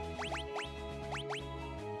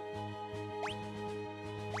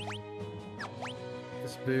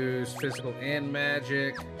 This boost, physical and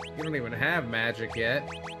magic. You don't even have magic yet.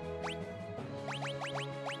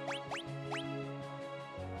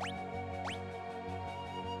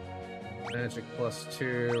 Magic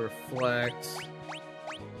 +2, reflect.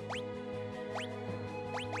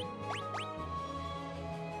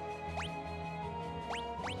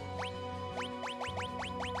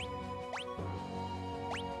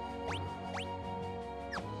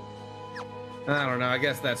 I don't know, I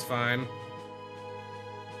guess that's fine.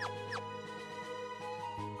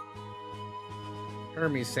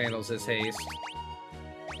 Hermes sandals is haste.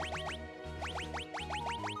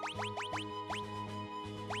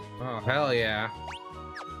 Oh, hell yeah.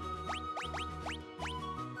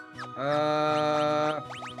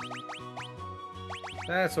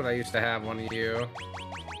 That's what I used to have on you.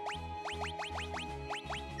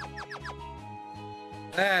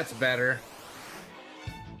 That's better.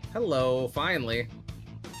 Hello, finally.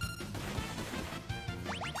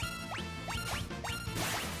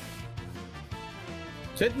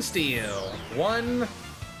 Tit and steel. One.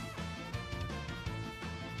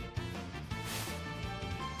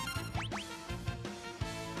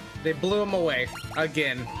 They blew him away.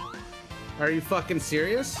 Again. Are you fucking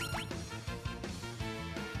serious?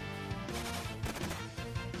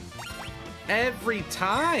 Every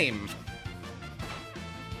time.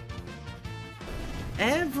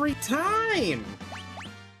 Every time.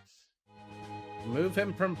 Move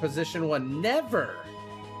him from position 1. Never.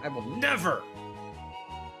 I will never.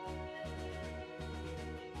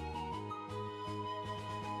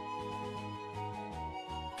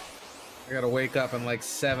 I gotta wake up in like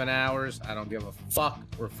 7 hours. I don't give a fuck.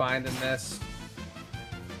 We're finding this.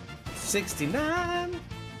 69.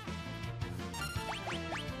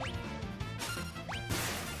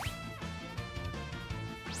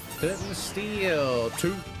 Couldn't steal.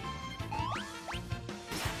 2.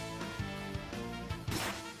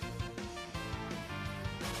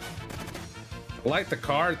 I like the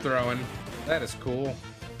card throwing. That is cool.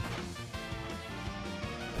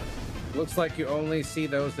 Looks like you only see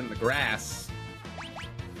those in the grass.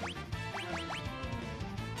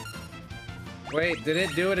 Wait, did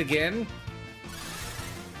it do it again?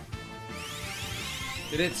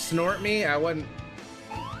 Did it snort me? I wasn't...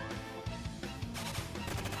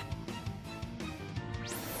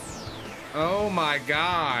 Oh my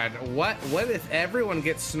god. What if everyone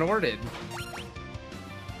gets snorted?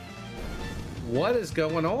 What is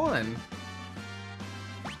going on?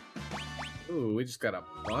 Ooh, we just got a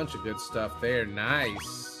bunch of good stuff there.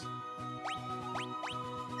 Nice.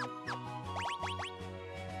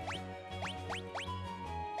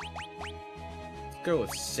 Let's go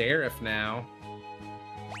with Seraph now.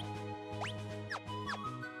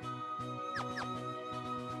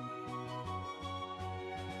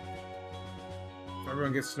 If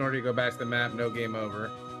everyone gets snorted, go back to the map. No game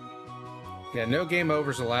over. Yeah, no game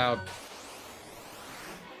overs allowed.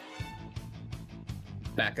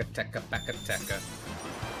 Back-a-teka, back-a-teka.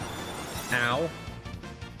 Ow.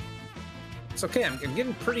 It's okay, I'm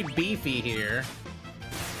getting pretty beefy here.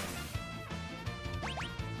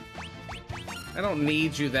 I don't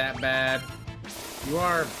need you that bad. You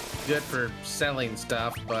are good for selling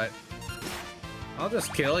stuff, but I'll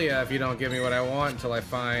just kill you if you don't give me what I want until I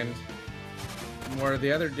find more of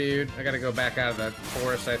the other dude. I gotta go back out of the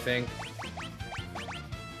forest, I think.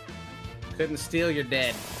 Couldn't steal, you're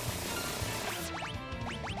dead.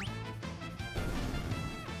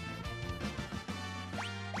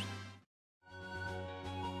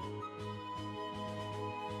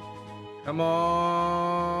 Come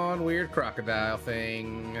on, weird crocodile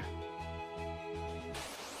thing.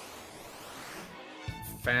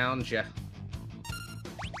 Found ya.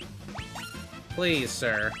 Please,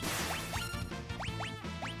 sir.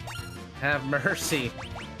 Have mercy.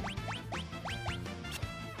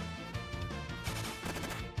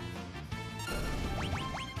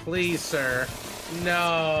 Please, sir.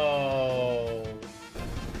 No.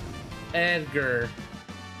 Edgar.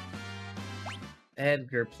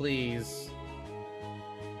 Edgar, please.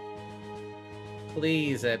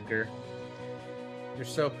 Please, Edgar. You're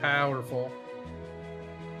so powerful.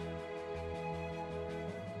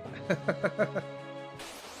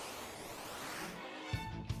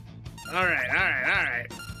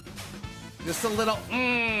 Alright. Just a little,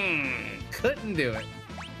 couldn't do it.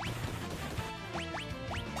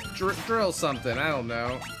 Drill something, I don't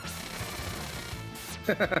know.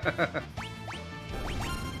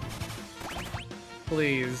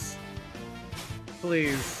 Please.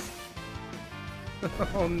 Please.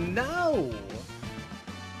 Oh no!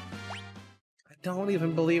 I don't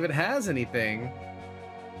even believe it has anything.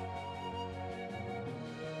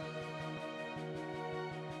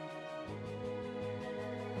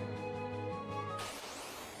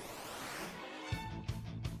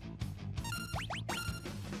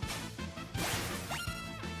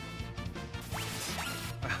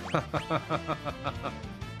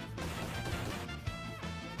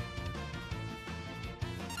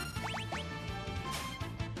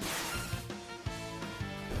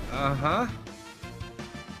 Uh-huh.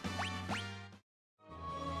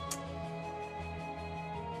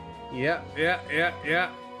 Yeah.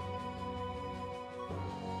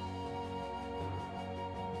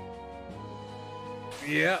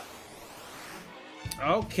 Yeah.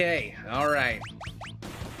 Okay, all right.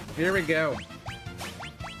 Here we go.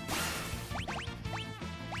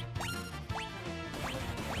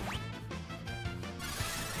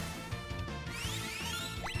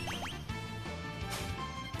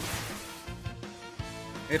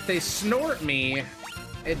 If they snort me,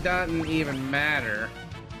 it doesn't even matter.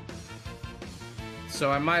 So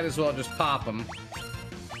I might as well just pop them.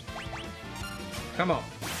 Come on,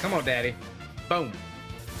 daddy. Boom.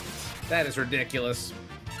 That is ridiculous.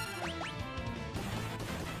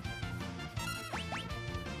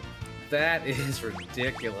 That is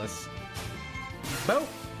ridiculous. Boom.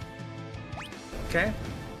 Okay.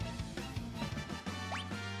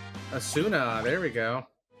 Asuna, there we go.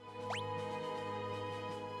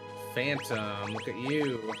 Phantom, look at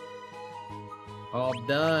you. All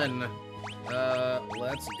done.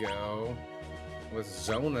 Let's go with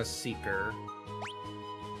Zona Seeker.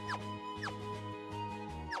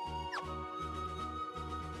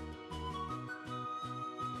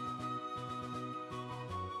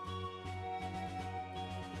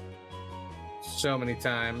 So many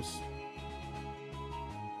times.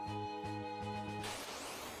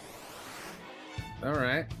 All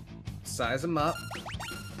right, size them up.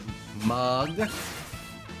 Mug.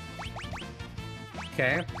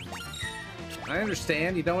 Okay. I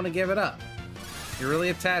understand. You don't want to give it up. You're really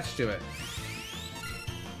attached to it.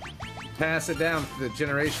 Pass it down to the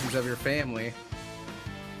generations of your family.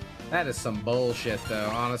 That is some bullshit, though,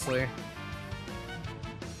 honestly.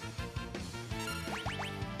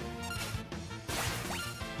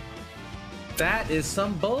 That is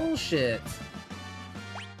some bullshit.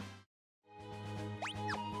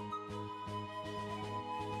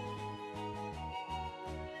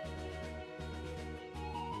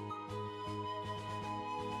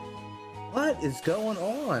 What is going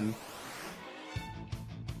on?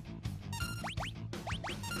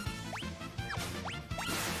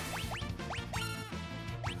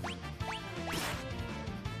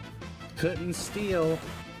 Couldn't steal.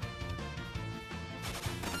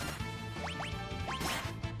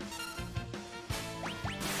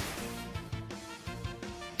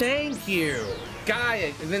 Thank you,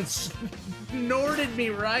 guy, and then snorted me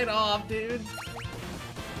right off, dude.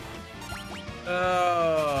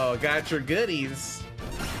 Oh, got your goodies.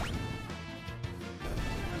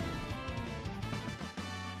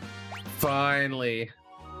 Finally.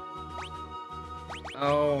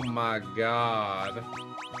 Oh my god.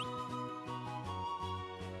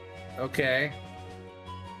 Okay.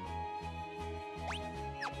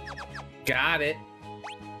 Got it.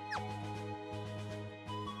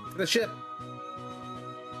 The ship.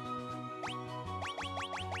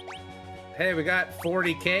 Hey, we got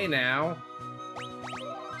 40K now.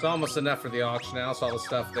 It's almost enough for the auction house, all the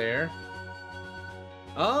stuff there.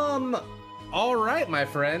 All right, my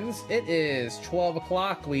friends. It is 12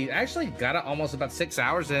 o'clock. We actually got it almost about 6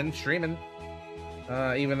 hours in streaming.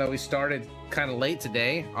 Even though we started kind of late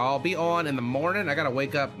today. I'll be on in the morning. I gotta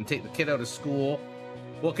wake up and take the kiddo to school.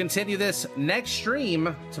 We'll continue this next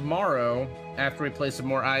stream tomorrow after we play some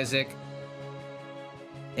more Isaac.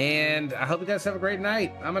 And I hope you guys have a great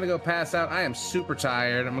night. I'm gonna go pass out. I am super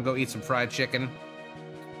tired. I'm gonna go eat some fried chicken.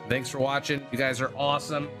 Thanks for watching. You guys are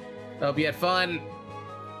awesome. I hope you had fun.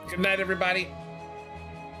 Good night, everybody.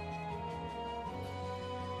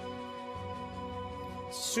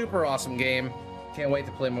 Super awesome game. Can't wait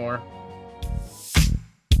to play more.